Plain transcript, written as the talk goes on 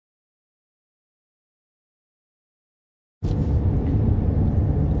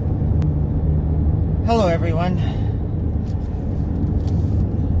Hello everyone.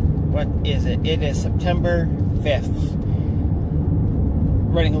 What is it? It is September 5th.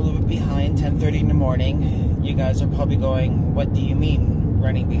 Running a little bit behind, 10:30 in the morning. You guys are probably going, what do you mean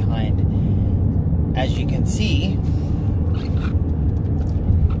running behind? As you can see,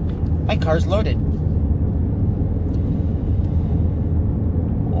 my car's loaded.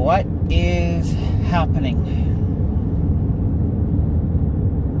 What is happening?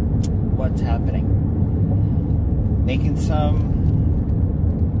 What's happening? Making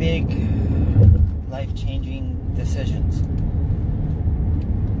some big life-changing decisions.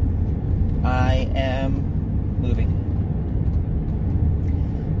 I am moving.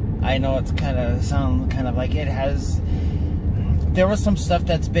 I know it's sound like it has. There was some stuff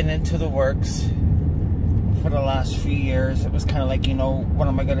that's been into the works for the last few years. It was kind of like, you know, what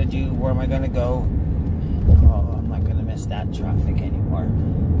am I going to do? Where am I going to go? Oh, I'm not going to miss that traffic anymore.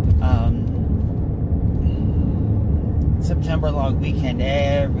 September long weekend,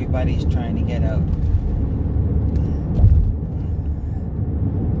 everybody's trying to get out.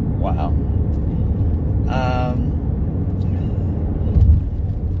 Wow.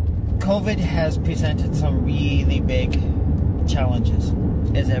 COVID has presented some really big challenges,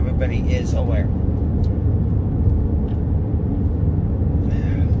 as everybody is aware.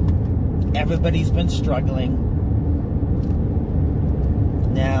 Everybody's been struggling.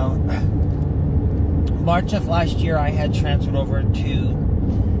 Now, March of last year, I had transferred over to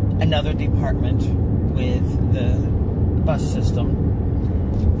another department with the bus system.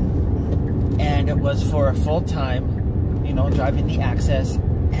 And it was for a full-time, you know, driving the Access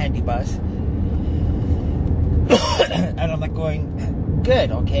handy bus. And I'm like going,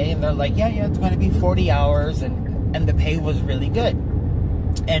 good, okay. And they're like, yeah, it's going to be 40 hours. And the pay was really good.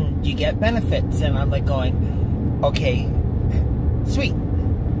 And you get benefits. And I'm like going, okay, sweet.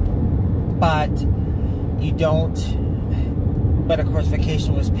 But you don't, but of course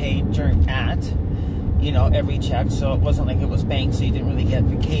vacation was paid during every check. So it wasn't like it was banked, so you didn't really get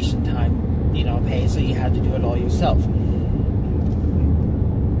vacation time, pay. So you had to do it all yourself.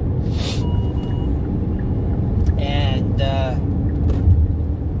 And,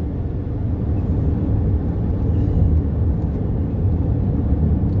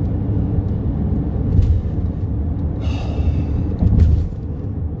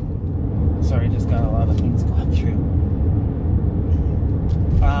 sorry, just got a lot of things going through.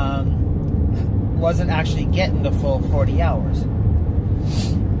 Wasn't actually getting the full 40 hours.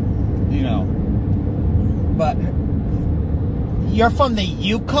 But you're from the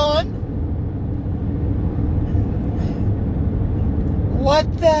Yukon?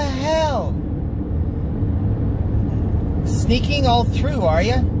 What the hell? Sneaking all through, are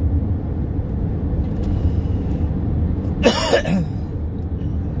you?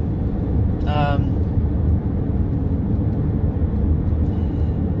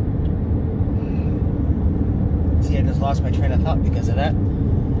 See, I just lost my train of thought because of that.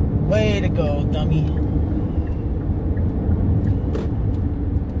 Way to go, dummy.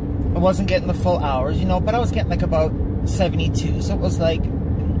 I wasn't getting the full hours, but I was getting like about 72. So it was like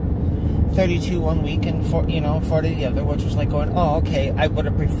 32 one week and 40 the other, which was like going, oh, okay, I would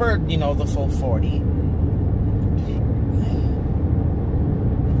have preferred, the full 40.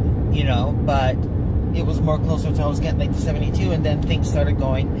 But it was more closer to I was getting like the 72, and then things started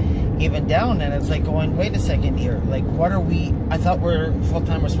going even down, and it's like going, wait a second here, like what are we, I thought we're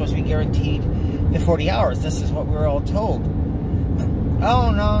full-time, we're supposed to be guaranteed the 40 hours. This is what we were all told.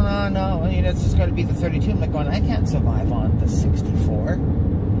 Oh, no. I mean, it's just going to be the 32. I'm like going, I can't survive on the 64.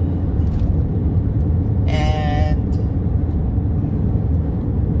 And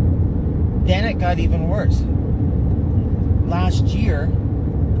then it got even worse. Last year,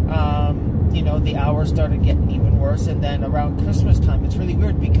 the hours started getting even worse, and then around Christmas time, it's really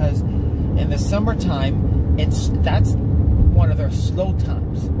weird because in the summertime, that's one of their slow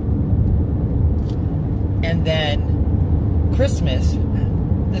times. And then Christmas,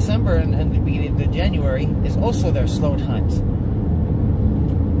 December, and the beginning of January is also their slow times.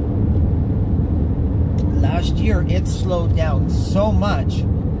 Last year, it slowed down so much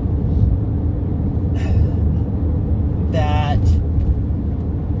that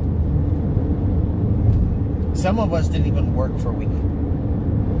some of us didn't even work for a week.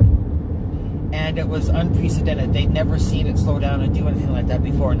 And it was unprecedented. They'd never seen it slow down and do anything like that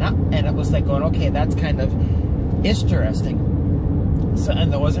before. And it was like going, okay, that's kind of interesting. So,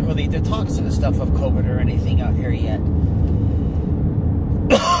 and there wasn't really the talks of the stuff of COVID or anything out here yet.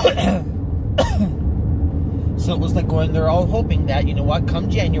 So it was like going, they're all hoping that, come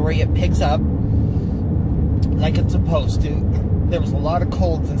January, it picks up like it's supposed to. there was a lot of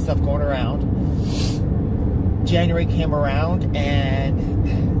colds and stuff going around. January came around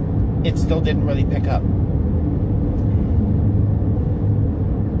and it still didn't really pick up.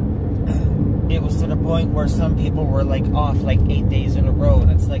 It was to the point where some people were like off like 8 days in a row,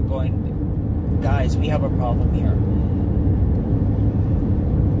 and it's like going, guys, we have a problem here.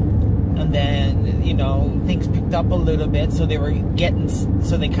 And then, you know, things picked up a little bit, so they were getting,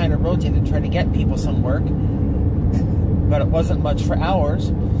 so they kind of rotated and tried to get people some work, but it wasn't much for hours.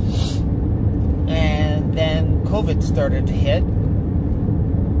 And then COVID started to hit,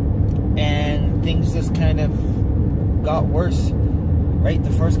 and things just kind of got worse, right?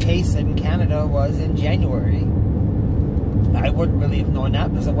 The first case in Canada was in January. I wouldn't really have known that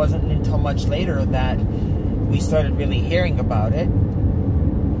because it wasn't until much later that we started really hearing about it.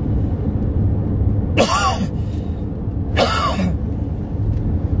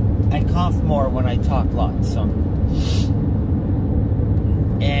 I cough more when I talk lots, so.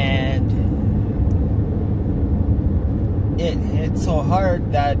 And it hit so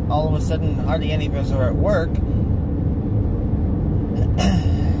hard that all of a sudden hardly any of us are at work.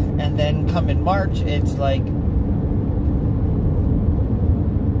 And then come in March, it's like,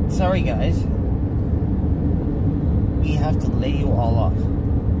 sorry guys, we have to lay you all off.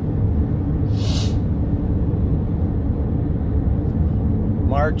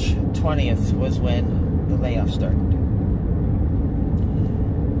 March 20th was when the layoff started.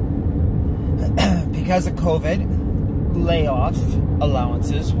 Because of COVID, layoff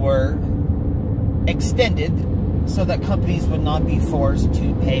allowances were extended so that companies would not be forced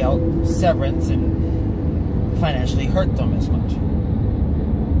to pay out severance and financially hurt them as much.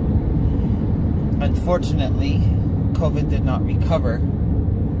 Unfortunately, COVID did not recover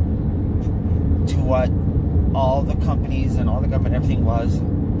to what all the companies and all the government, everything was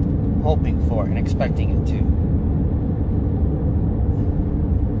hoping for and expecting it to.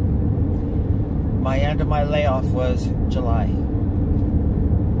 My end of my layoff was July.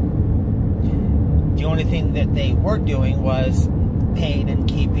 The only thing that they were doing was paying and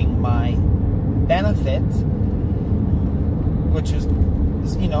keeping my benefits, which was,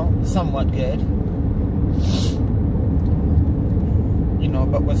 you know, somewhat good. You know,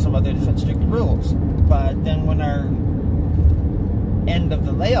 but with some other different strict rules. But then when our end of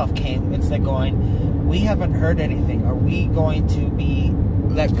the layoff came, it's like going, we haven't heard anything. Are we going to be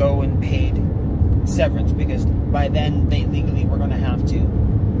let go and paid severance? Because by then they legally were going to have to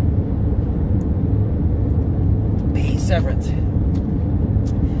pay severance.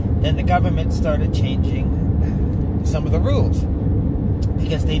 Then the government started changing some of the rules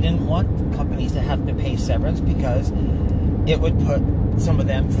because they didn't want companies to have to pay severance because it would put some of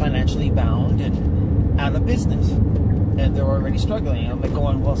them financially bound and out of business, and they're already struggling. And I'm like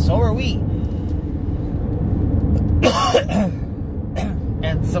going, well, so are we.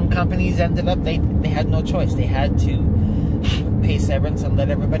 And some companies ended up, they had no choice. They had to pay severance and let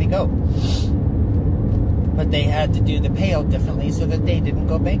everybody go. But they had to do the payout differently so that they didn't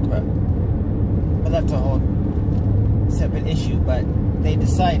go bankrupt. But that's a whole separate issue. But they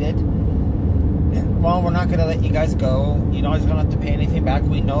decided, well, we're not going to let you guys go. You know, you're going to have to pay anything back.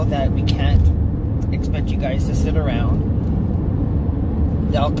 We know that we can't expect you guys to sit around.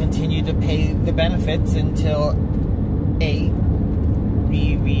 They'll continue to pay the benefits until A,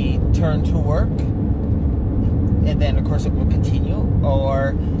 we return to work, and then of course it will continue,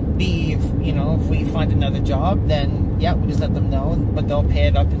 or B, if, you know, if we find another job, then yeah, we just let them know, but they'll pay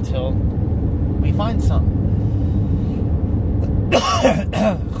it up until we find some.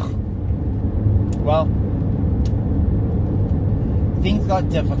 Well, things got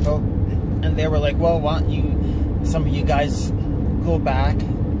difficult, and they were like, well, why don't you, some of you guys go back.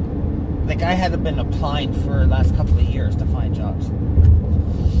 Like, I had been applying for the last couple of years to find jobs,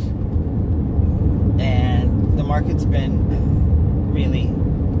 and the market's been really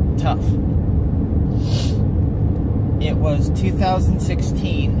tough. It was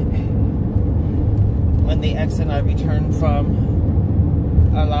 2016 when the ex and I returned from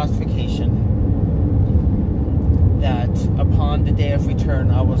our last vacation, that upon the day of return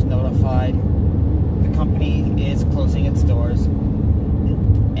I was notified the company is closing its doors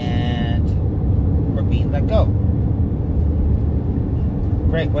and we're being let go.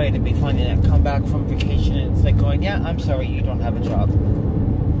 Great way to be finding that. Come back from vacation and it's like going, yeah, I'm sorry, you don't have a job.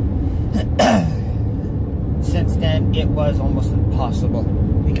 Since then, it was almost impossible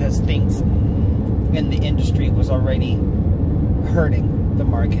because things in the industry was already hurting the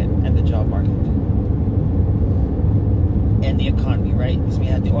market and the job market and the economy, right? Because we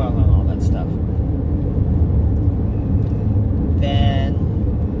had the oil and all that stuff. Then,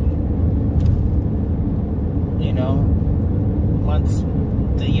 you know,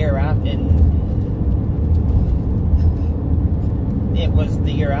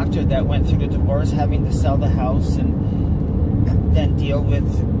 year after that, went through the divorce, having to sell the house and then deal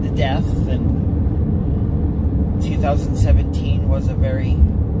with the death. And 2017 was a very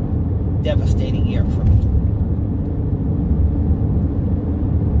devastating year for me.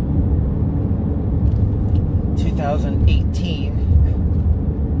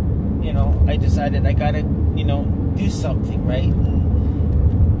 2018, you know, I decided I gotta, you know, do something, right?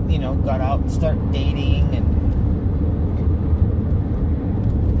 And, you know, got out and started dating, and,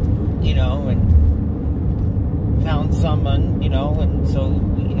 you know, and found someone, you know, and so,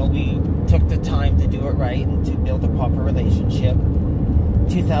 you know, we took the time to do it right and to build a proper relationship.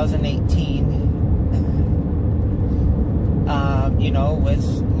 2018, you know,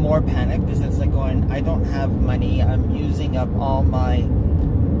 was more panic, because it's like going, I don't have money, I'm using up all my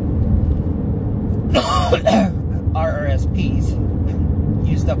RRSPs,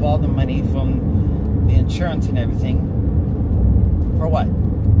 used up all the money from the insurance and everything. For what?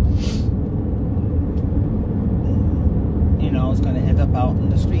 You know, I was going to end up out in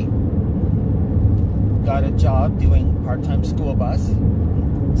the street. Got a job doing part-time school bus.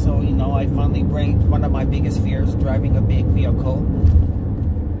 So, you know, I finally braved one of my biggest fears, driving a big vehicle,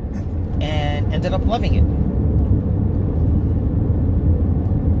 and ended up loving it.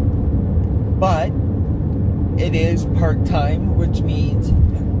 But it is part-time, which means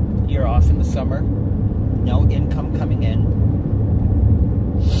you're off in the summer, no income coming in,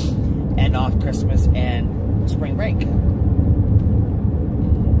 and off Christmas and spring break.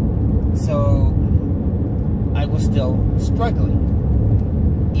 So I was still struggling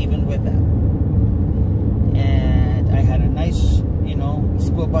even with that. And I had a nice, you know,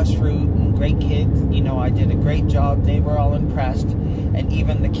 school bus route and great kids. You know, I did a great job. They were all impressed. And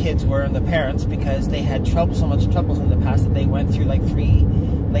even the kids were, and the parents, because they had trouble, so much troubles in the past that they went through like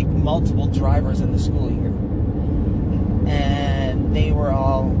multiple drivers in the school year. And they were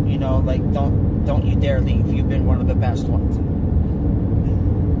all, you know, like, don't you dare leave. You've been one of the best ones.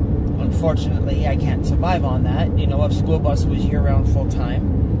 Unfortunately, I can't survive on that. You know, if school bus was year-round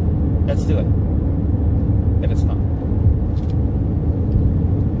full-time, let's do it. But it's not.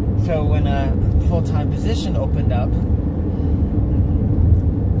 So when a full-time position opened up,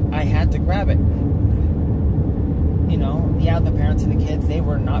 I had to grab it. You know, yeah, the parents and the kids, they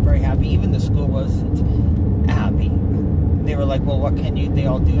were not very happy. Even the school wasn't happy. They were like, well, what can they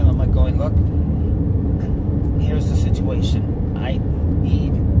all do? And I'm like going, look, here's the situation. I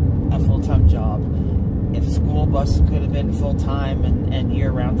need a full-time job. If school bus could have been full-time and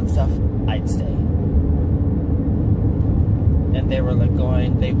year-round and stuff, I'd stay. And they were like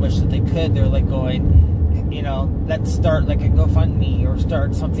going, they wish that they could. They're like going, you know, let's start like a GoFundMe or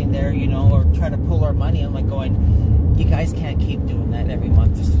start something there, you know, or try to pull our money. I'm like going, you guys can't keep doing that every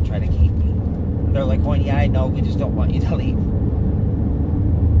month just to try to keep me. They're like going, yeah, I know, we just don't want you to leave.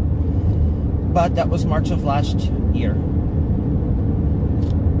 But that was March of last year.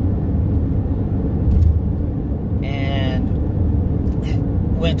 And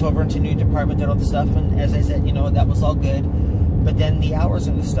went over into a new department, did all the stuff, and as I said, you know, that was all good. But then the hours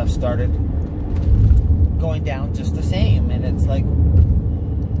and the stuff started going down just the same. And it's like,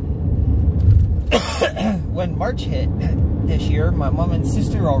 when March hit this year, my mom and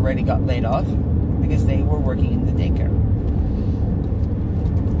sister already got laid off because they were working in the daycare.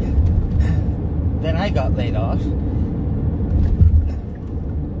 Then I got laid off.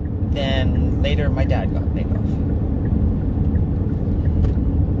 Then later my dad got laid off.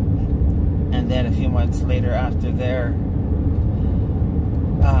 And then a few months later, after their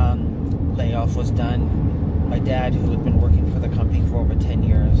layoff was done, my dad, who had been working for the company for over 10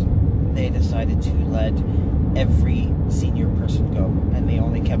 years, they decided to let every senior person go, and they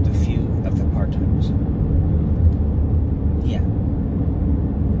only kept a few of the part-timers. Yeah.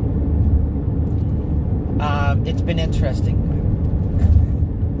 It's been interesting.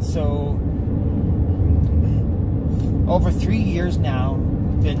 So, over 3 years now,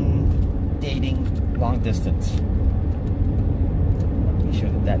 been dating long distance. Let me be sure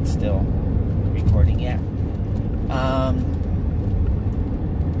that that's still recording. Yeah.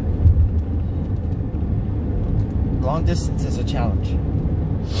 Long distance is a challenge,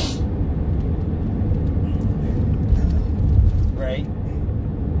 right?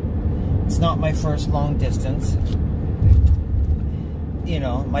 It's not my first long distance. You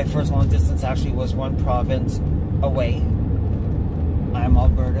know, my first long distance actually was one province away. I'm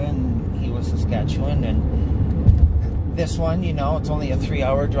Alberta and he was Saskatchewan, and this one, you know, it's only a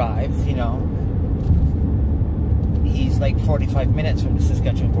 3-hour drive, you know. He's like 45 minutes from the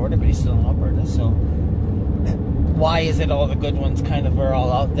Saskatchewan border, but he's still in Alberta, so why is it all the good ones kind of are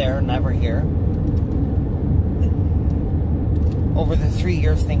all out there and never here? over the 3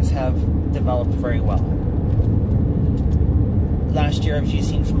 years, things have developed very well. Last year, as you've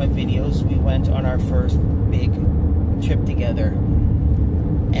seen from my videos, we went on our first big trip together,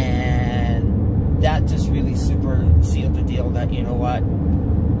 and that just really super sealed the deal that, you know what,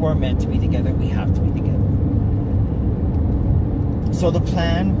 we're meant to be together, we have to be together. So the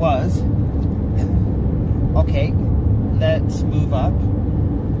plan was, okay, let's move up.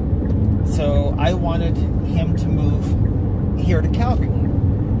 So I wanted him to move here to Calgary.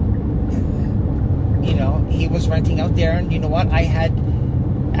 You know, he was renting out there, and you know what, I had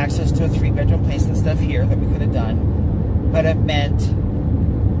access to a 3-bedroom place and stuff here that we could have done, but it meant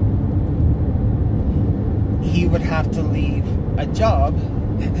he would have to leave a job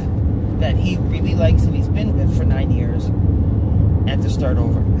that he really likes and he's been with for 9 years and to start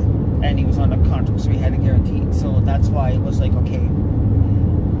over. And he was on a contract, so he had a guarantee. So that's why it was like, okay.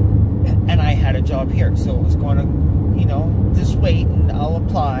 And I had a job here, so it was going to, you know, just wait and I'll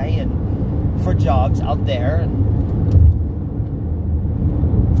apply and for jobs out there, and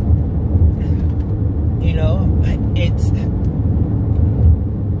you know, I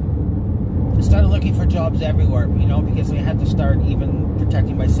started looking for jobs everywhere, you know, because I had to start even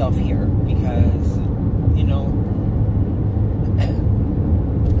protecting myself here, because, you know,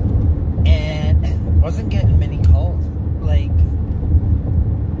 and wasn't getting many calls. Like,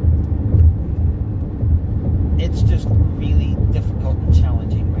 it's just really difficult and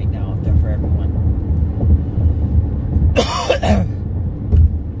challenging right now out there for everyone.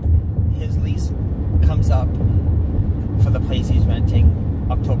 His lease comes up for the place he's renting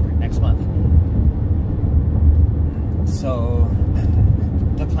October, next month. So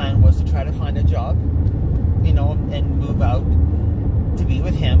the plan was to try to find a job, you know, and move out to be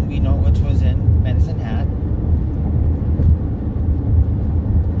with him, you know, which was in Medicine Hat.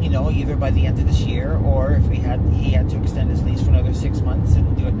 You know, either by the end of this year, or if he had to extend his lease for another 6 months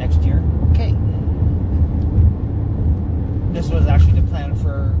and do it next year. Okay. This was actually the plan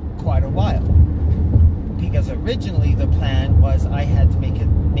for quite a while, because originally the plan was I had to make a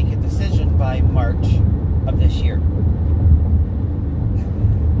decision by March of this year.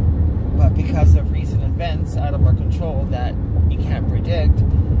 But because of recent events out of our control that you can't predict,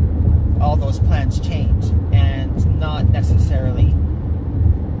 all those plans changed, and not necessarily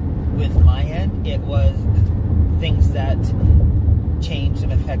with my end. It was things that changed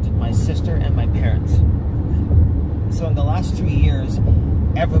and affected my sister and my parents. So in the last 3 years,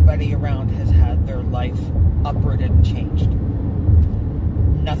 everybody around has had their life uprooted and changed.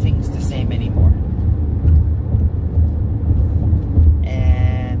 Nothing's the same anymore.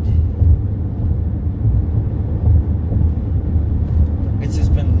 And it's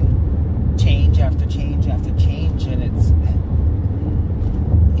just been change after change after change, and it's,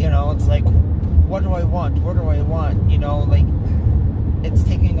 you know, it's like, what do I want? What do I want? You know, like, it's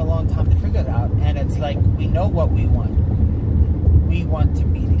taking a long time to figure it out. And it's like, we know what we want. We want to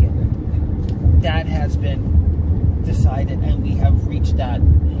be together. That has been decided, and we have reached that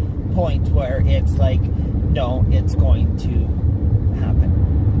point where it's like, no, it's going to happen.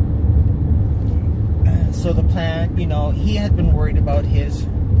 So the plan, you know, he had been worried about his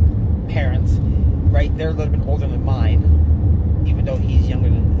parents, right? They're a little bit older than mine, even though he's a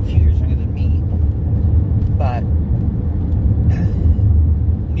few years younger than me. But,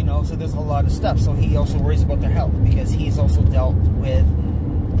 you know, so there's a lot of stuff. So he also worries about their health, because he's also dealt with,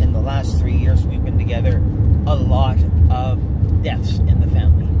 in the last 3 years we've been together, a lot of deaths in the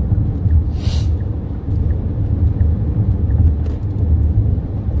family.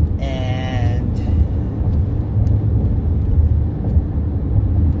 And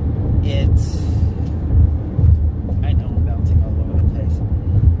it's, I know I'm bouncing all over the place.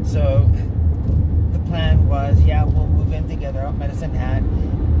 So the plan was, yeah, we'll move in together out Medicine Hat,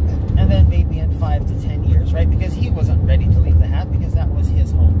 and then maybe in 5 to 10 years, right? Because he wasn't ready to leave the Hat, because that was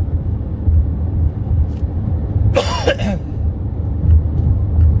his home.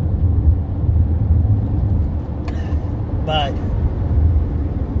 But,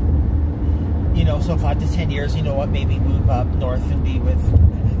 you know, so 5 to 10 years, you know what, maybe move up north and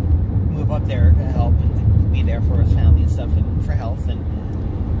move up there to help and to be there for his family and stuff, and for health. And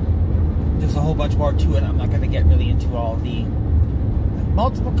there's a whole bunch more to it. I'm not going to get really into all the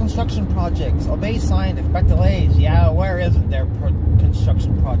multiple construction projects. Obey sign, expect delays. Yeah, where isn't there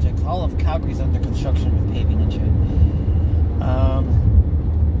construction projects? All of Calgary's under construction with paving and shit.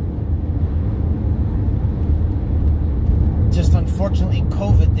 Just unfortunately,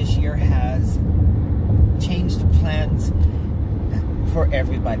 COVID this year has changed the plans for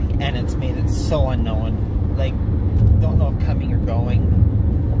everybody, and it's made it so unknown. Like, don't know if coming or going.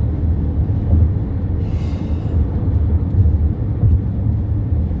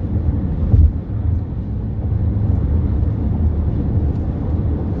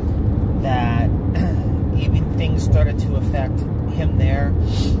 things started to affect him there,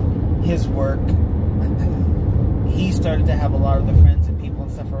 his work. He started to have a lot of the friends and people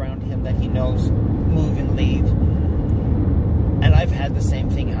and stuff around him that he knows move and leave. And I've had the same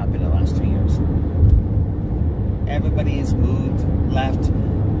thing happen in the last 2 years. Everybody has moved, left,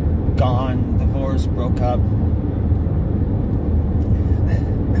 gone, divorced, broke up.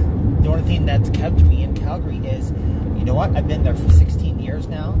 The only thing that's kept me in Calgary is, you know what, I've been there for 16 years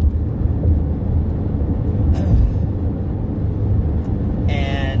now.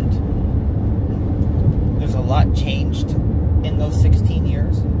 And there's a lot changed in those 16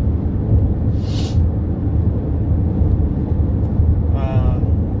 years.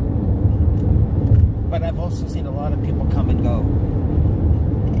 But I've also seen a lot of people come and go.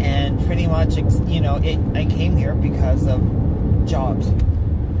 And pretty much, you know, I came here because of jobs.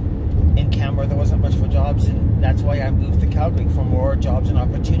 In Canberra, there wasn't much for jobs, and that's why I moved to Calgary for more jobs and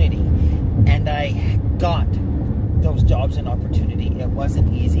opportunity. And I got those jobs and opportunity. It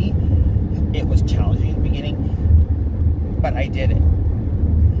wasn't easy. It was challenging in the beginning, but I did it.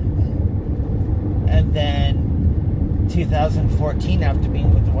 And then 2014, after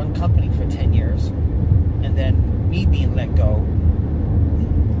being with one company for 10 years, and then me being let go,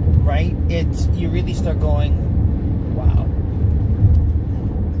 right? You really start going, wow.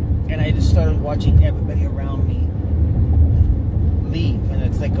 And I just started watching everybody around me leave. And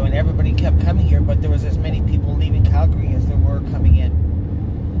it's like going, everybody kept coming here, but there was as many people leaving Calgary as there were coming in.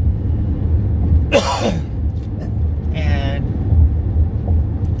 And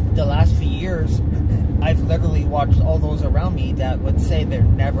the last few years, I've literally watched all those around me that would say they're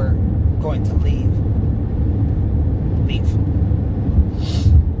never going to leave.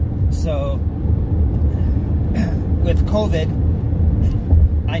 So, with COVID,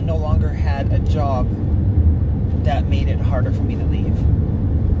 I no longer had a job that made it harder for me to leave.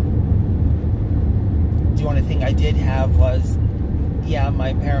 The only thing I did have was, yeah,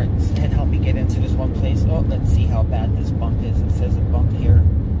 my parents had helped me get into this one place. Oh, let's see how bad this bump is. It says a bump here.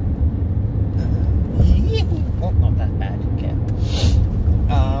 Oh, not that bad. Okay.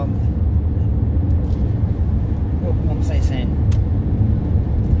 What was I saying?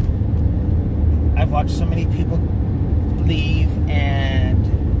 I've watched so many people leave, and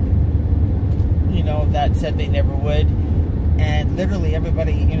you know, that said they never would, and literally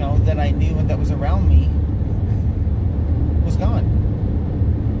everybody, you know, that I knew and that was around me was gone.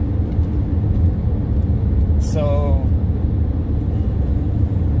 So,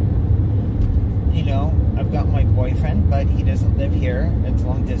 you know, I've got my boyfriend, but he doesn't live here. It's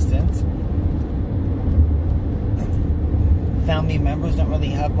long distance. Family members, don't really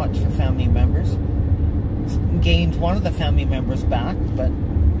have much for family members. Gained one of the family members back, but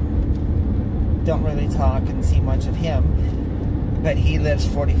don't really talk and see much of him. But he lives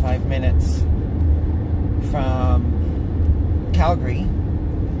 45 minutes from Calgary.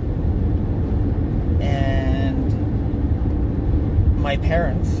 And my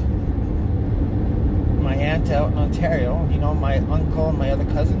parents, my aunt out in Ontario, you know, my uncle and my other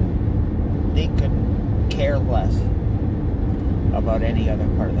cousin, they could care less about any other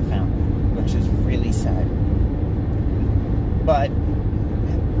part of the family, which is really sad. But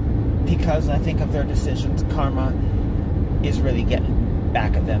because I think of their decisions, karma is really getting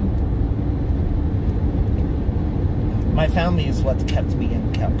back at them. My family is what's kept me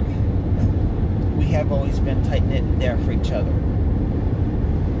in Calgary. We have always been tight-knit and there for each other.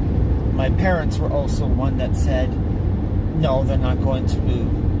 My parents were also one that said, no, they're not going to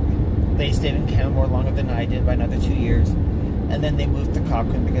move. They stayed in Canada more longer than I did, by another 2 years. And then they moved to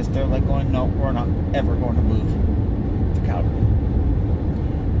Cochrane because they're like going, no, we're not ever going to move to Calgary.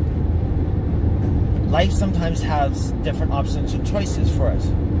 Life sometimes has different options and choices for us.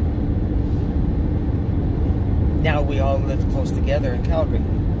 Now we all live close together in Calgary.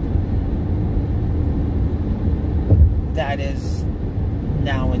 That is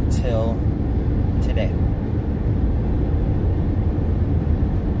now until today.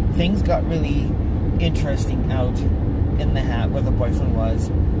 Things got really interesting out in the hat where the boyfriend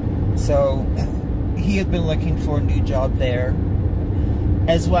was. So he had been looking for a new job there,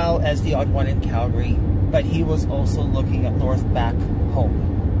 as well as the odd one in Calgary, but he was also looking at north back home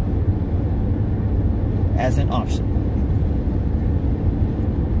as an option.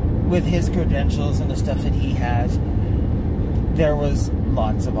 With his credentials and the stuff that he has, there was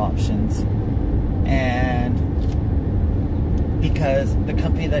lots of options. And because the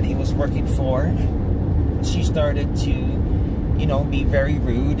company that he was working for, she started to, you know, be very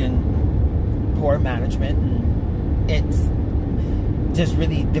rude and poor management, and it's just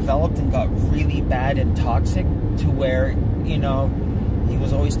really developed and got really bad and toxic to where, you know, he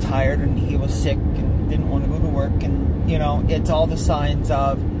was always tired and he was sick and didn't want to go to paperwork, and, you know, it's all the signs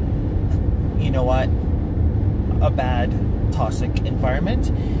of, you know what, a bad, toxic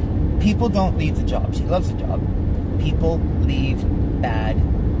environment. People don't leave the jobs. He loves the job. People leave bad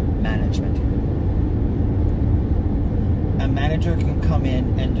management. A manager can come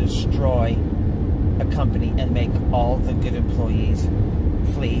in and destroy a company and make all the good employees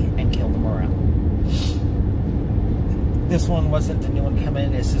flee and kill the morale. This one wasn't the new one coming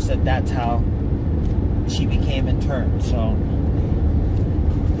in, it's just that that's how she became in turn. So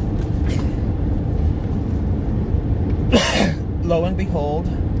lo and behold,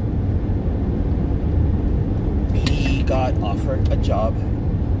 he got offered a job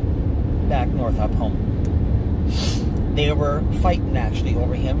back north up home. They were fighting actually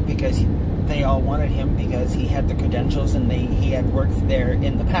over him because they all wanted him because he had the credentials and he had worked there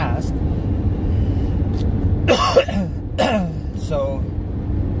in the past. So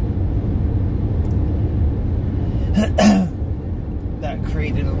that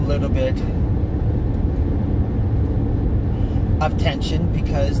created a little bit of tension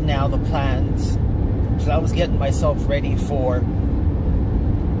because now the plans, so I was getting myself ready for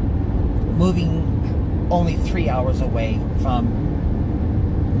moving only 3 hours away from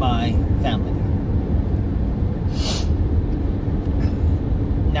my family.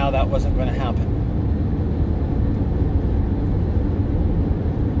 Now that wasn't going to happen.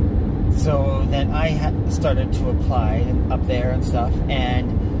 So then I started to apply up there and stuff,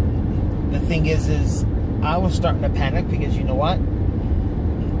 and the thing is I was starting to panic because, you know what?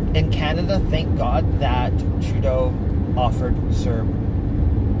 In Canada, thank God that Trudeau offered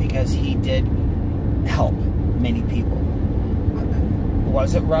CERB because he did help many people.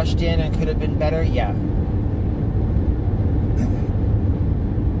 Was it rushed in and could have been better? Yeah.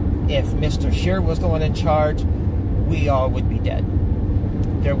 If Mr. Scheer was the one in charge, we all would be dead.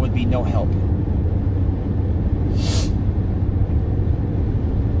 There would be no help.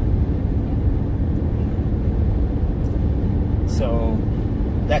 So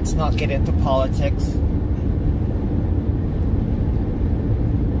let's not get into politics.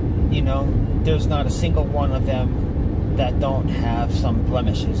 You know, there's not a single one of them that don't have some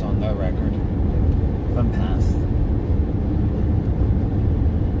blemishes on their record from past.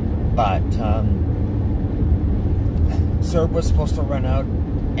 But CERB was supposed to run out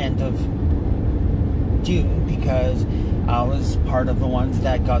end of June because I was part of the ones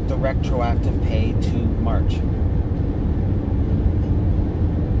that got the retroactive pay to March.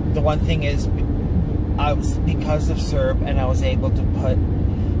 The one thing is, I was, because of CERB, and I was able to put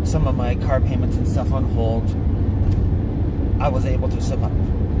some of my car payments and stuff on hold, I was able to survive.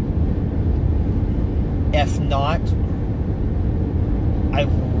 If not, I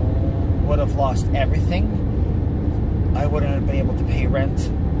would have lost everything. I wouldn't have been able to pay rent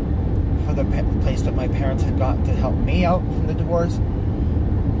for the place that my parents had got to help me out from the divorce,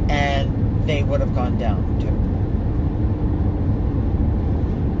 and they would have gone down too.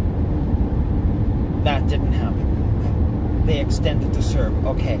 That didn't happen. They extended the CERB,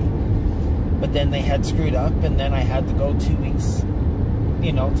 okay. But then they had screwed up, and then I had to go 2 weeks,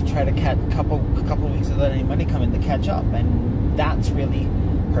 you know, to try to catch a couple weeks without any money coming to catch up, and that's really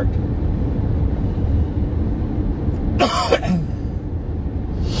hurt.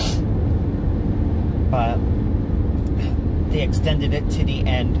 But they extended it to the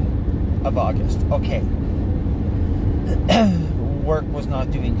end of August. Okay. Work was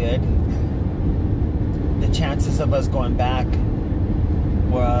not doing good. The chances of us going back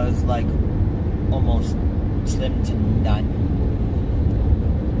was like almost slim to none.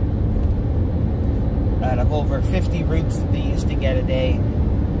 Out of over 50 routes that they used to get a day,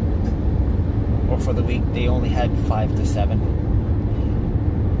 or for the week, they only had 5 to 7.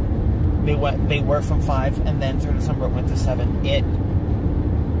 They were from 5, and then through the summer it went to 7. It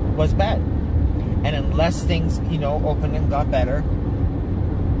was bad. And unless things, you know, opened and got better,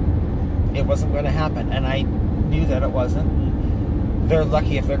 it wasn't going to happen. And I knew that it wasn't. They're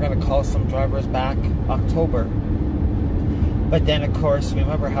lucky if they're going to call some drivers back October. But then, of course,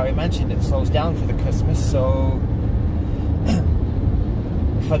 remember how I mentioned it slows down for the Christmas. So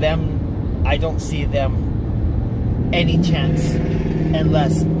for them, I don't see them any chance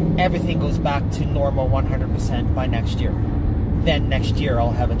unless everything goes back to normal 100% by next year. Then next year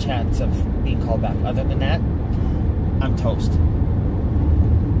I'll have a chance of being called back. Other than that, I'm toast.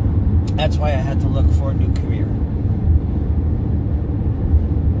 That's why I had to look for a new career.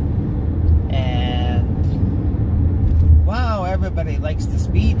 And wow, everybody likes the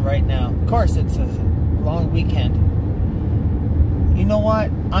speed right now. Of course, it's a long weekend. You know what?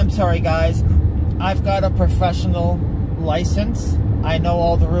 I'm sorry, guys. I've got a professional license. I know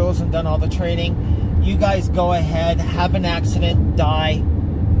all the rules and done all the training. you guys go ahead, have an accident, die,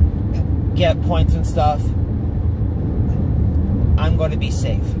 get points and stuff. I'm going to be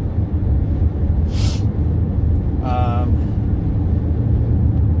safe.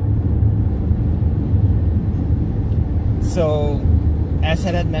 So, as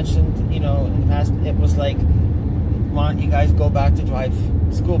I had mentioned, you know, in the past, it was like, why don't you guys go back to drive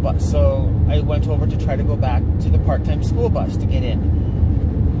school bus? So I went over to try to go back to the part-time school bus to get in.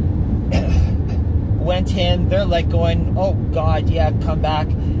 Went in, they're like going, oh God, yeah, come back.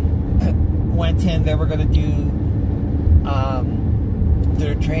 Went in, they were going to do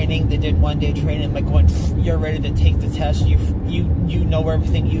their training. They did 1-day training. I'm like going, you're ready to take the test. You know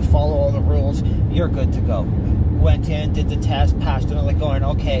everything. You follow all the rules. You're good to go. Went in, did the test, passed it. I'm like going,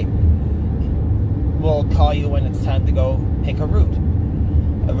 okay, we'll call you when it's time to go pick a route.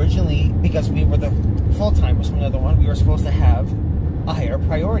 Originally, because we were the full-timers from another one, we were supposed to have a higher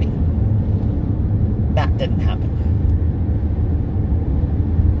priority. That didn't happen.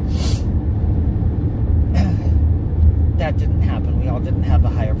 That didn't happen. We all didn't have the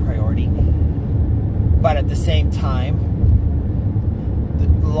higher priority. But at the same time,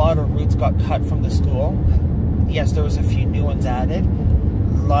 a lot of routes got cut from the school. Yes, there was a few new ones added.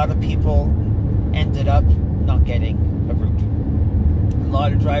 A lot of people ended up not getting a route. A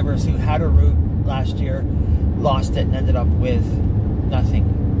lot of drivers who had a route last year lost it and ended up with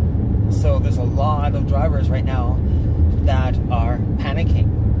nothing. So there's a lot of drivers right now that are panicking.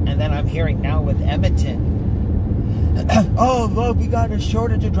 And then I'm hearing now with Edmonton, oh, look, we got a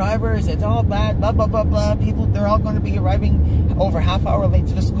shortage of drivers. It's all bad, blah, blah, blah, blah. People, they're all going to be arriving over half hour late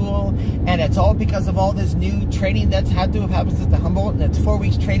to the school. And it's all because of all this new training that's had to have happened at the Humboldt. And it's 4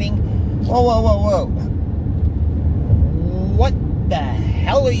 weeks training. Whoa, whoa, whoa, whoa. What the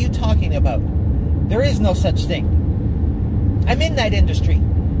hell are you talking about? There is no such thing. I'm in that industry.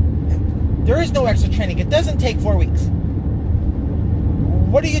 There is no extra training. It doesn't take 4 weeks.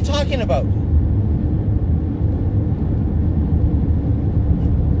 What are you talking about?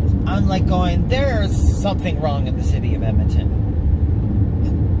 I'm like going, there's something wrong in the city of Edmonton.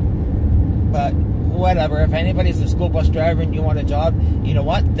 But whatever, if anybody's a school bus driver and you want a job, you know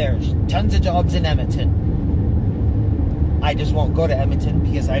what? There's tons of jobs in Edmonton. I just won't go to Edmonton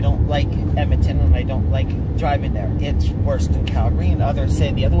because I don't like Edmonton and I don't like driving there. It's worse than Calgary, and others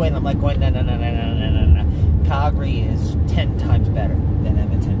say the other way, and I'm like going, no, no, no, no, no, no, no, no. Calgary is 10 times better than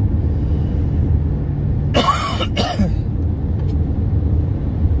Edmonton.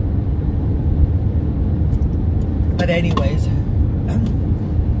 But anyways,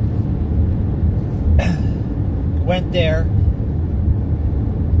 went there,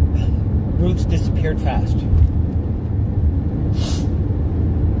 routes disappeared fast.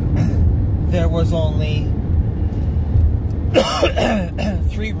 There was only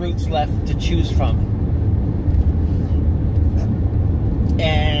 3 routes left to choose from.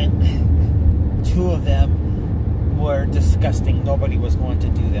 And 2 of them were disgusting. Nobody was going to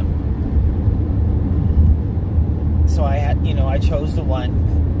do them. So I had, you know, I chose the one,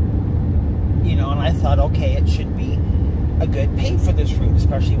 you know, and I thought, okay, it should be a good pay for this route,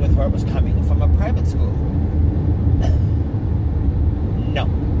 especially with where it was coming from a private school. No.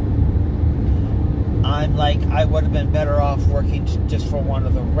 I'm like, I would have been better off working just for one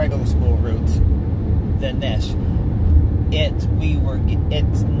of the regular school routes than this. It's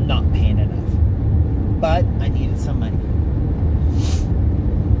not paying enough. But I needed some money.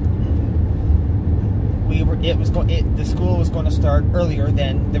 The school was going to start earlier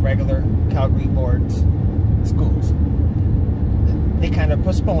than the regular Calgary board's schools. They kind of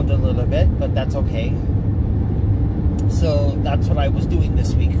postponed a little bit, but that's okay. So that's what I was doing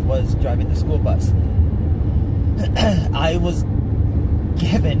this week, was driving the school bus. I was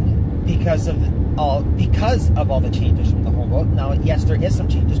given, because of all the changes from the Humboldt. Now, yes, there is some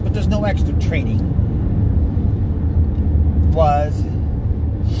changes, but there's no extra training.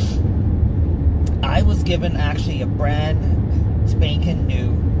 I was given actually a brand spanking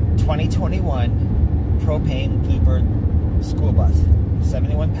new 2021 propane Bluebird school bus,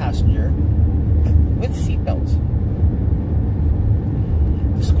 71 passenger with seatbelts.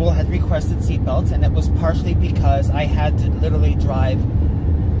 The school had requested seatbelts, and it was partially because I had to literally drive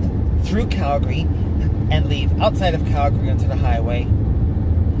through Calgary and leave outside of Calgary onto the highway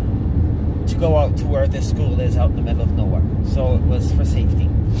to go out to where this school is, out in the middle of nowhere. So it was for safety.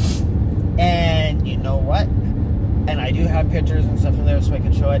 And you know what? And I do have pictures and stuff in there so I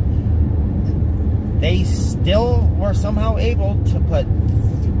can show it. They still were somehow able to put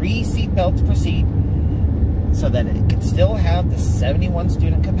 3 seatbelts per seat so that it could still have the 71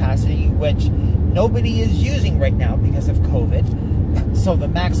 student capacity, which nobody is using right now because of COVID. So the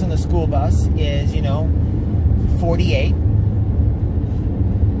max on the school bus is, 48.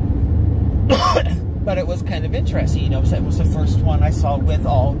 But it was kind of interesting, it was the first one I saw with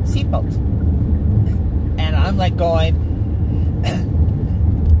all seatbelts. And I'm like going,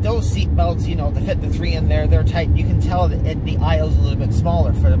 those seatbelts, to fit the 3 in there, they're tight. You can tell that the aisle's a little bit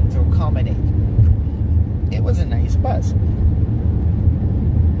smaller for them to accommodate. It was a nice bus.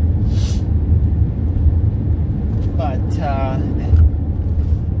 But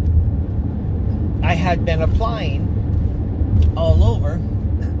I had been applying all over.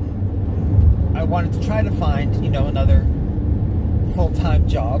 I wanted to try to find, another full-time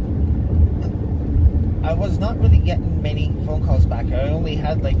job. I was not really getting many phone calls back. I only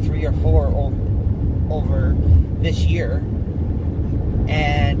had like 3 or 4 over this year.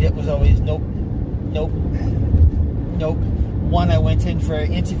 And it was always nope, nope, nope. One, I went in for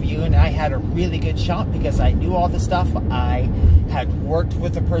an interview and I had a really good shot because I knew all the stuff. I had worked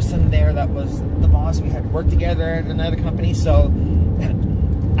with the person there that was the boss. We had worked together at another company, so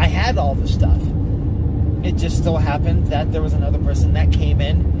I had all the stuff. It just so happened that there was another person that came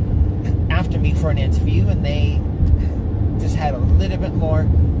in after me for an interview, and they just had a little bit more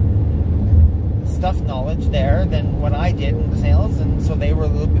stuff knowledge there than what I did in the sales, and so they were a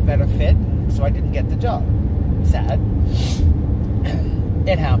little bit better fit, and so I didn't get the job. Sad.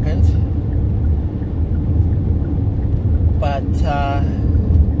 It happens. But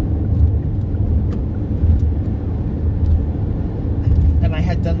and I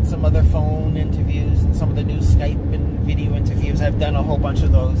had done some other phone interviews and some of the new Skype and video interviews. I've done a whole bunch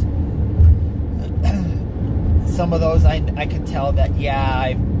of those. Some of those I could tell that, yeah,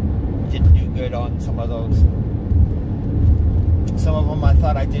 I didn't do good on some of those. Some of them I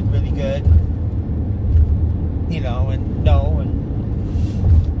thought I did really good. And no, and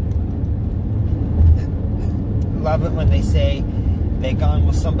love it when they say they've gone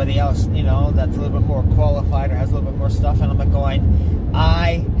with somebody else, that's a little bit more qualified or has a little bit more stuff, and I'm like going,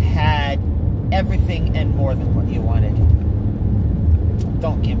 I had everything and more than what you wanted.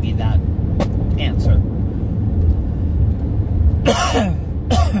 Don't give me that answer.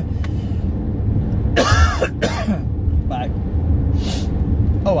 But,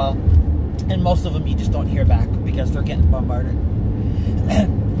 oh well. And most of them you just don't hear back because they're getting bombarded.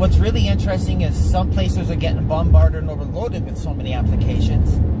 What's really interesting is some places are getting bombarded and overloaded with so many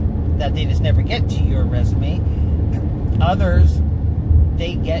applications that they just never get to your resume. Others,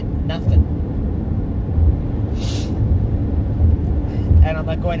 they get nothing. And I'm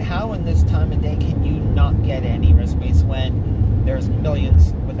like going, how in this time of day can you not get any resumes when there's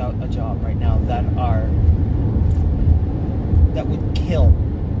millions without a job right now that would kill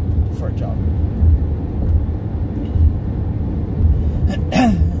for a job?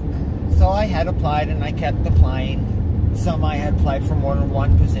 So I had applied and I kept applying. Some I had applied for more than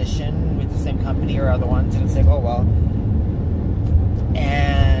one position with the same company or other ones, and it's like, oh well.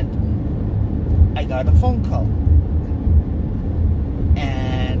 And I got a phone call,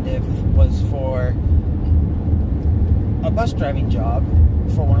 and it was for a bus driving job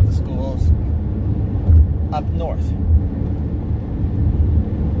for one of the schools up north.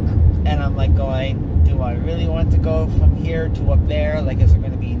 And I'm like going, do I really want to go from here to up there? Like, is it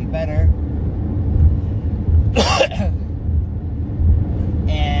going to be any better?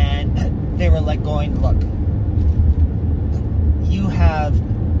 And they were like going, look, you have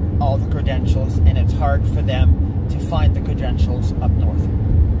all the credentials, and it's hard for them to find the credentials up north.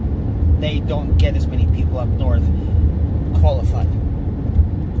 They don't get as many people up north qualified.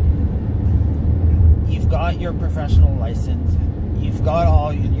 You've got your professional license, you've got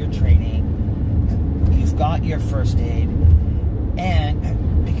all your training, you've got your first aid,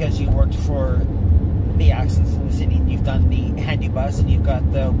 and because you worked for the accidents in the city, and you've done the handy bus, and you've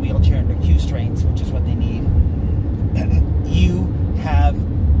got the wheelchair and the Q strains, which is what they need, you have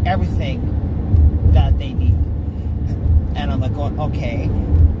everything that they need. And I'm like going, okay,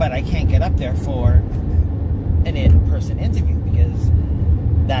 but I can't get up there for an in-person interview because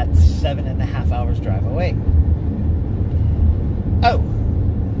that's 7.5 hours drive away. Oh,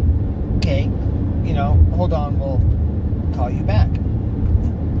 okay, hold on, we'll call you back.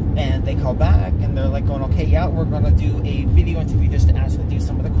 And they call back and they're like going, okay, yeah, we're going to do a video interview just to ask you to do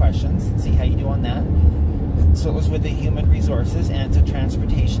some of the questions and see how you do on that. So it was with the human resources and it's a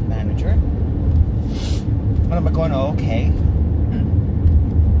transportation manager. And I'm like going, oh, okay.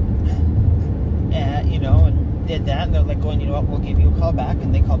 And, and did that, and they're like going, you know what, we'll give you a call back.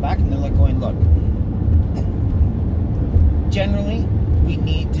 And they call back and they're like going, look, generally we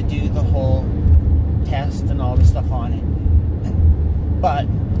need to do the whole test and all the stuff on it, but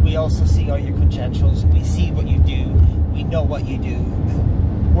we also see all your credentials, we see what you do, we know what you do,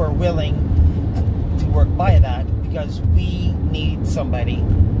 we're willing to work by that, because we need somebody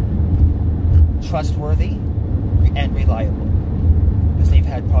trustworthy and reliable, because they've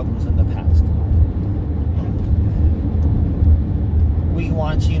had problems in the past. We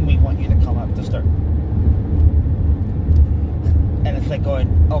want you, and we want you to come up to start. And it's like going,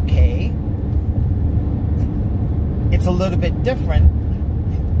 okay, it's a little bit different.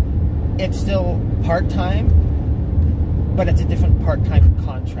 It's still part-time, but it's a different part-time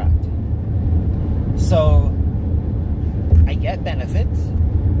contract. So I get benefits,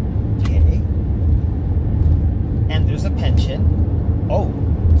 okay, and there's a pension. Oh,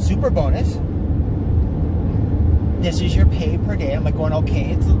 super bonus. This is your pay per day. I'm like going,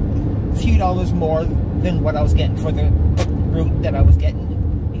 okay, it's a few dollars more than what I was getting for the route that I was getting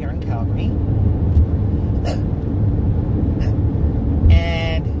here in Calgary.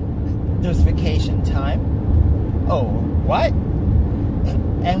 And there's vacation time. Oh, what?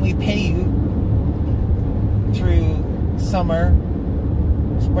 And we pay you through summer,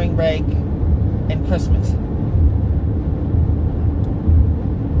 spring break, and Christmas.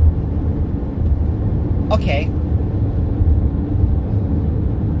 Okay.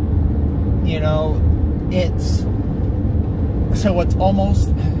 You know, it's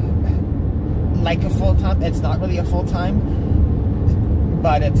almost like a full-time. It's not really a full-time,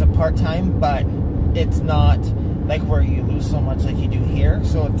 but it's a part-time, but it's not like where you lose so much like you do here.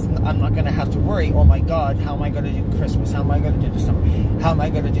 So I'm not going to have to worry, oh my God, how am I going to do Christmas? How am I going to do the summer? How am I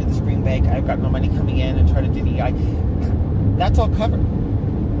going to do the spring break? I've got no money coming in, and try to do the EI. That's all covered.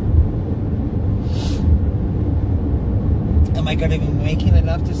 Am I going to be making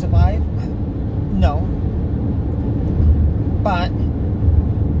enough to survive? No. But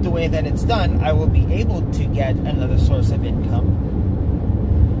the way that it's done, I will be able to get another source of income.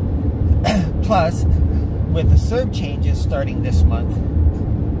 Plus, with the CERB changes starting this month,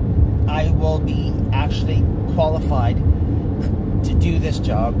 I will be actually qualified to do this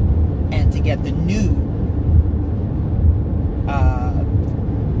job and to get the new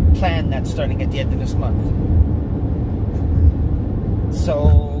plan that's starting at the end of this month.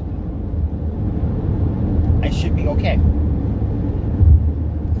 So I should be okay.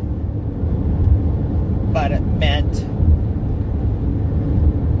 But it meant,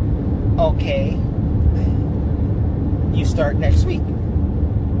 okay, you start next week.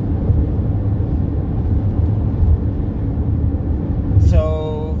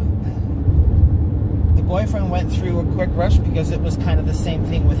 So the boyfriend went through a quick rush, because it was kind of the same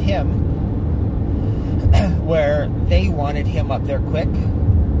thing with him, where they wanted him up there quick.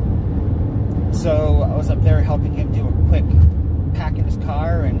 So I was up there helping him do a quick pack in his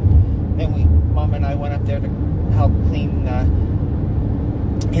car, and then Mom and I went up there to help clean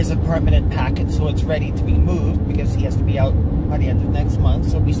his apartment and pack it so it's ready to be moved, because he has to be out by the end of next month,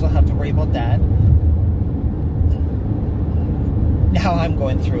 so we still have to worry about that. Now I'm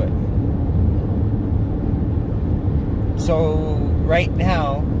going through it. So right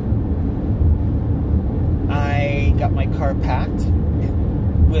now, I got my car packed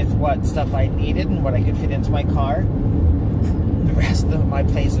with what stuff I needed and what I could fit into my car. The rest of my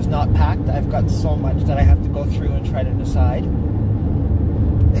place is not packed. I've got so much that I have to go through and try to decide.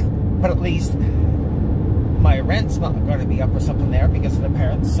 But at least my rent's not going to be up or something there because of the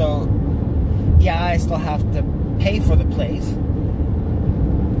parents. So yeah, I still have to pay for the place.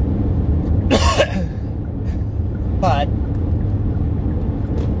 But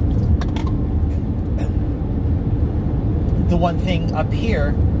the one thing up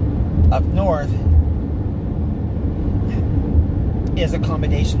here, up north, is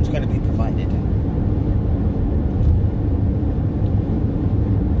accommodations going to be provided.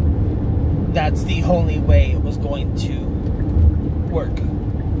 That's the only way it was going to work.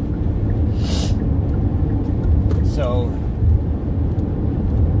 So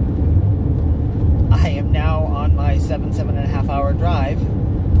I am now on my 7.5 hour drive,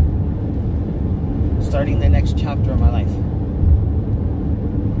 starting the next chapter of my life.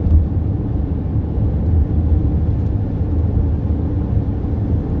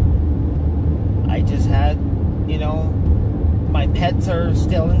 I just had, you know, my pets are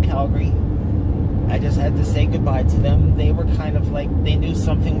still in Calgary. I just had to say goodbye to them. They were kind of like, they knew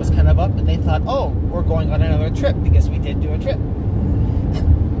something was kind of up, and they thought, oh, we're going on another trip, because we did do a trip.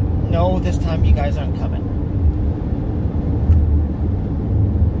 No, this time you guys aren't coming.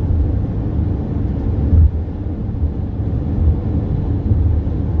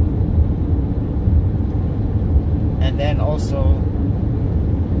 And then also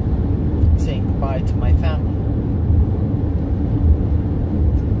saying goodbye to my family.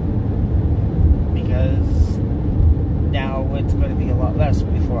 Because now it's going to be a lot less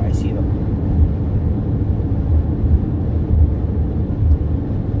before I see them.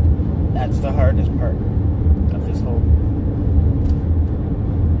 That's the hardest part of this whole.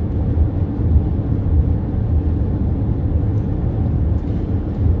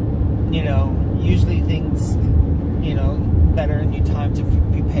 You know, usually things, you know, better and you time to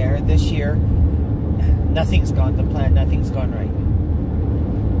prepare. This year, nothing's gone to plan, nothing's gone right.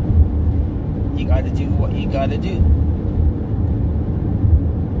 You got to do what you got to do.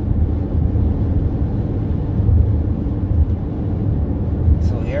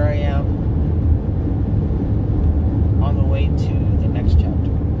 So here I am on the way to the next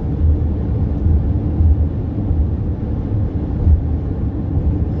chapter.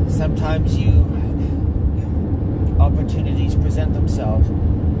 Sometimes opportunities present themselves.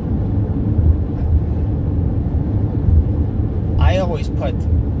 I always put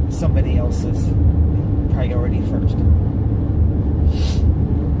somebody else's priority first.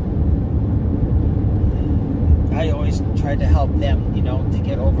 I always try to help them, you know, to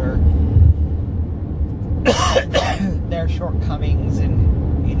get over their shortcomings,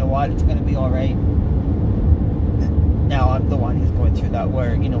 and you know what, it's going to be all right. Now I'm the one who's going through that,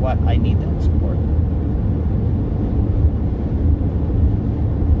 where, you know what, I need that support.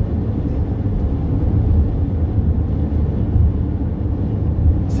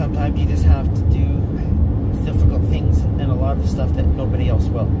 Sometimes you just have to do difficult things and a lot of stuff that nobody else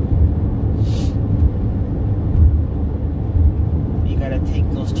will. You gotta take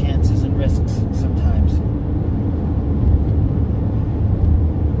those chances and risks sometimes.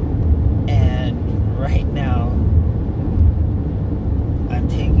 And right now, I'm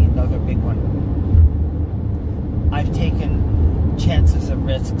taking another big one. I've taken chances and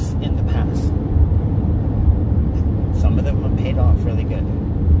risks in the past. Some of them have paid off really good.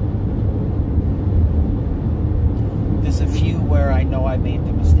 There's a few where I know I made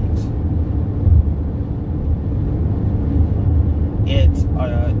the mistakes. It's,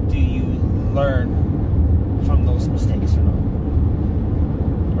 do you learn from those mistakes or not?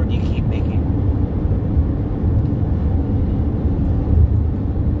 Or do you keep making?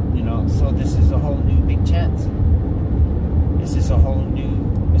 You know, so this is a whole new big chance. Is this a whole new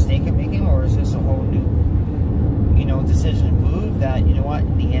mistake I'm making, or is this a whole new, you know, decision move that, you know what,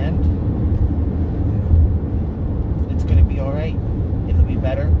 in the end, it's going to be all right. It'll be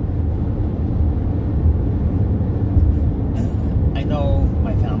better. I know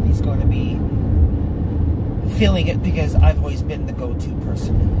my family's going to be feeling it because I've always been the go-to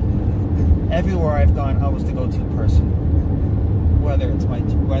person. Everywhere I've gone, I was the go-to person. Whether it's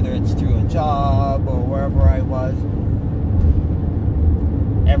through a job or wherever I was,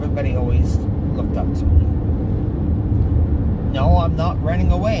 everybody always looked up to me. No, I'm not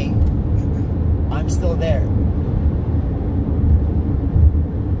running away. I'm still there.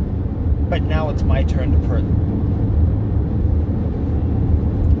 But now it's my turn to put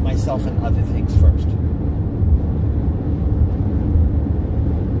myself and other things first.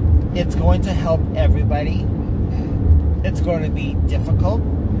 It's going to help everybody. It's going to be difficult,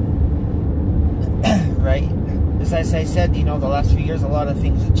 right? As I said, you know, the last few years, a lot of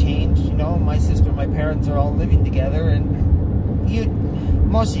things have changed. You know, my sister and my parents are all living together, and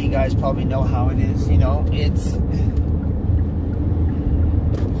most of you guys probably know how it is. You know, it's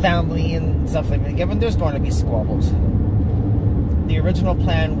family and stuff like that. Given there's going to be squabbles. The original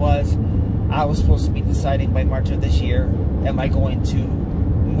plan was I was supposed to be deciding by March of this year, am I going to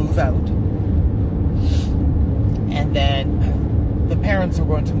move out? And then the parents are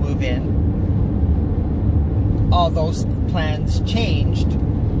going to move in. All those plans changed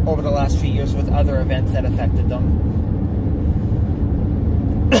over the last few years with other events that affected them.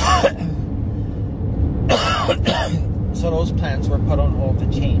 So those plans were put on hold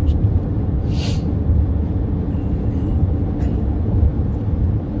and changed.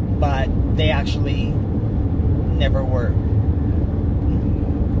 But they actually never were.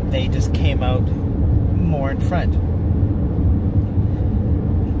 They just came out more in front.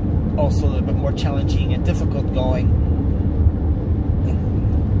 Also a little bit more challenging and difficult going.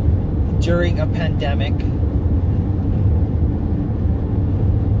 During a pandemic,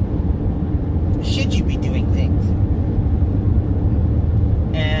 should you be doing things?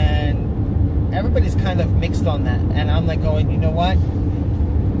 And everybody's kind of mixed on that. And I'm like going, you know what?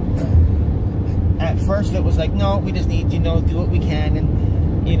 At first it was like, no, we just need, you know, do what we can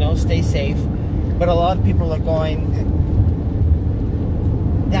and, you know, stay safe. But a lot of people are going,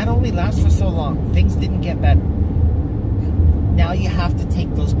 that only lasts for so long. Things didn't get better. Now you have to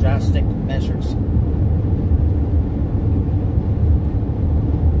take those drastic measures.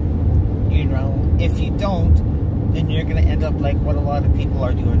 You know, if you don't, then you're going to end up like what a lot of people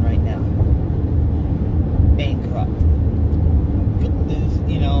are doing right now. Bankrupt.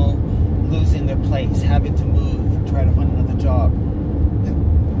 Losing their place, having to move, try to find another job.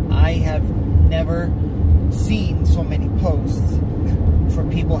 I have never seen so many posts for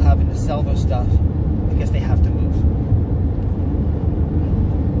people having to sell their stuff because they have to move.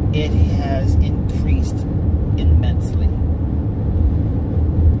 It has increased immensely.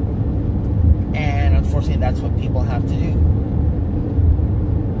 And unfortunately, that's what people have to do.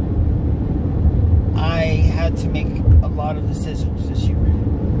 I had to make a lot of decisions this year.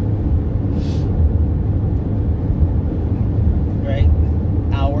 Right?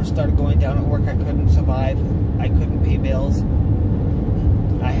 Hours started going down at work. I couldn't survive. I couldn't pay bills.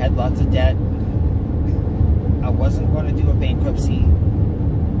 I had lots of debt. I wasn't going to do a bankruptcy.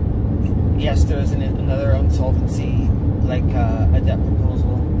 Yes, there's another insolvency, like a debt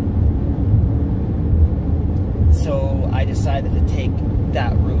proposal. So I decided to take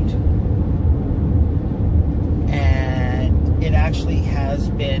that route. And it actually has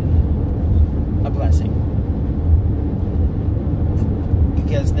been a blessing.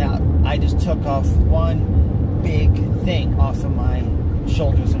 Because now I just took off one big thing off of my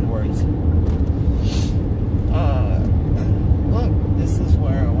shoulders and worries. Look, this is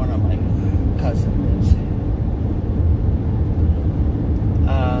where one of my cousins lives.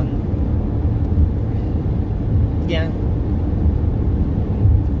 Yeah.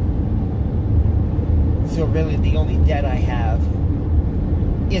 So really the only debt I have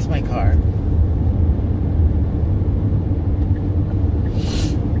is my car.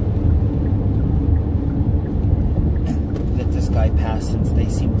 Let this guy pass since they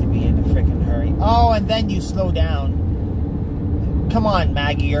seem to be in a freaking hurry. Oh, and then you slow down. Come on,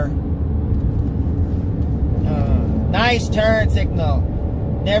 Maggier. Nice turn signal.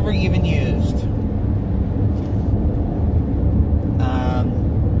 Never even used.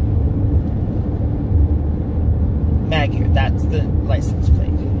 Maggier, that's the license plate.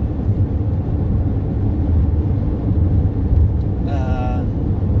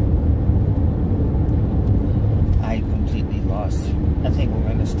 I completely lost. I think we're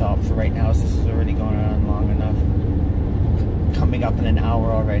going to stop for right now, as this is already going on long enough. Coming up in an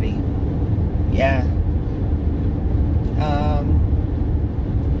hour already. Yeah.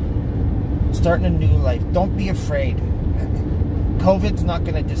 Starting a new life. Don't be afraid. COVID's not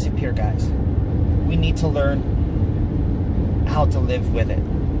going to disappear, guys. We need to learn how to live with it.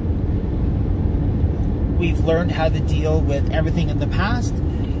 We've learned how to deal with everything in the past.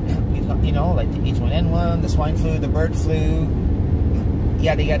 We've got, like the H1N1, the swine flu, the bird flu,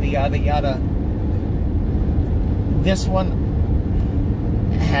 yada, yada, yada, yada. This one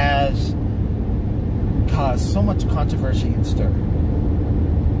has caused so much controversy and stir.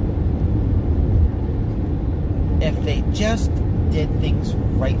 If they just did things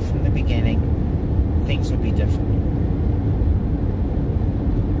right from the beginning, things would be different.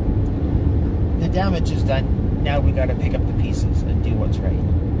 The damage is done. Now we got to pick up the pieces and do what's right.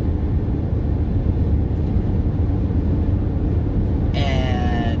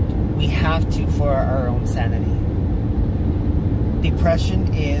 And we have to for our own sanity.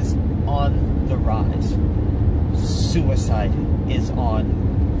 Depression is on the rise. Suicide is on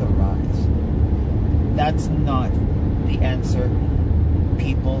the rise. That's not the answer.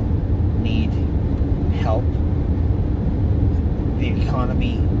 People need help. The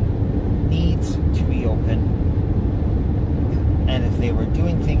economy needs to reopen. And if they were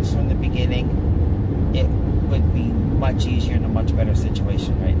doing things from the beginning, it would be much easier and a much better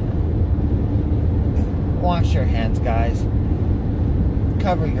situation right now. Wash your hands, guys.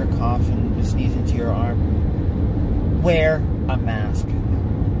 Cover your cough and sneeze into your arm. Wear a mask.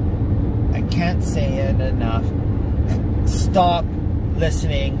 I can't say it enough. Stop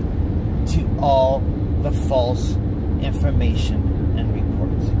listening to all the false information and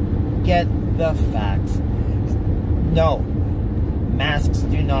reports. Get the facts. No, masks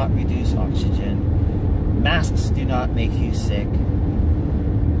do not reduce oxygen. Masks do not make you sick.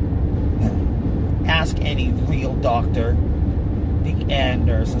 Ask any real doctor and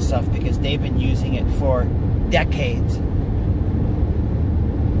nurse and stuff, because they've been using it for decades.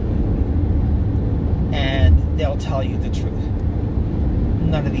 And they'll tell you the truth.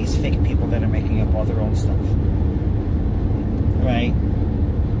 None of these fake people that are making up all their own stuff. Right?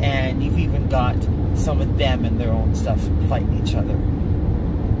 And you've even got some of them and their own stuff fighting each other.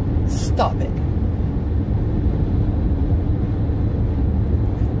 Stop it.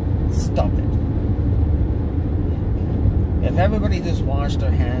 Stop it. If everybody just washed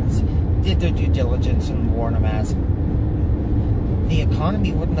their hands, did their due diligence and wore a mask, the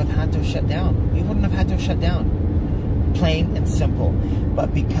economy wouldn't have had to shut down. We wouldn't have had to shut down. Plain and simple.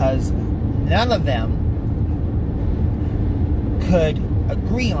 But because none of them could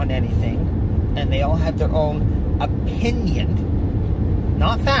agree on anything, and they all had their own opinion,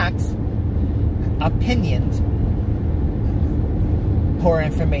 not facts, opinions, poor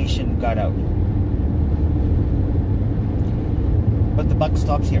information got out. But the buck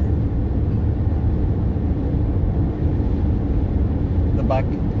stops here. The buck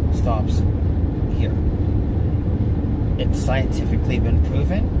stops here. It's scientifically been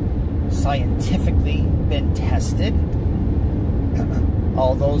proven, scientifically been tested.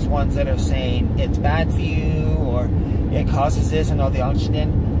 All those ones that are saying it's bad for you or it causes this and all the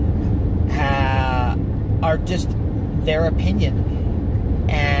oxygen are just their opinion,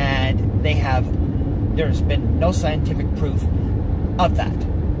 and there's been no scientific proof of that.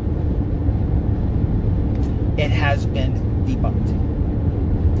 It has been debunked.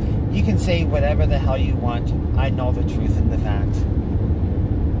 You can say whatever the hell you want. I know the truth and the facts.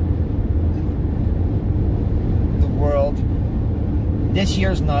 The world, this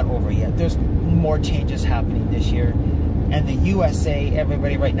year's not over yet. There's more changes happening this year. And the USA,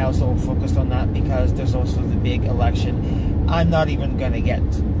 everybody right now is so focused on that because there's also the big election. I'm not even going to get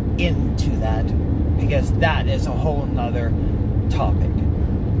into that because that is a whole nother topic.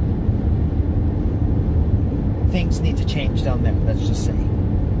 Things need to change down there, let's just say.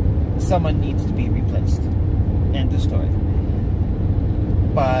 Someone needs to be replaced. End of story.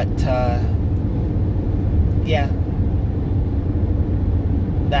 But, yeah.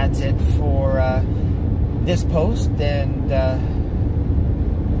 That's it for this post, and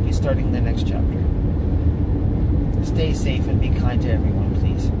we'll be starting the next chapter. Stay safe and be kind to everyone,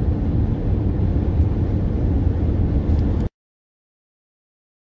 please.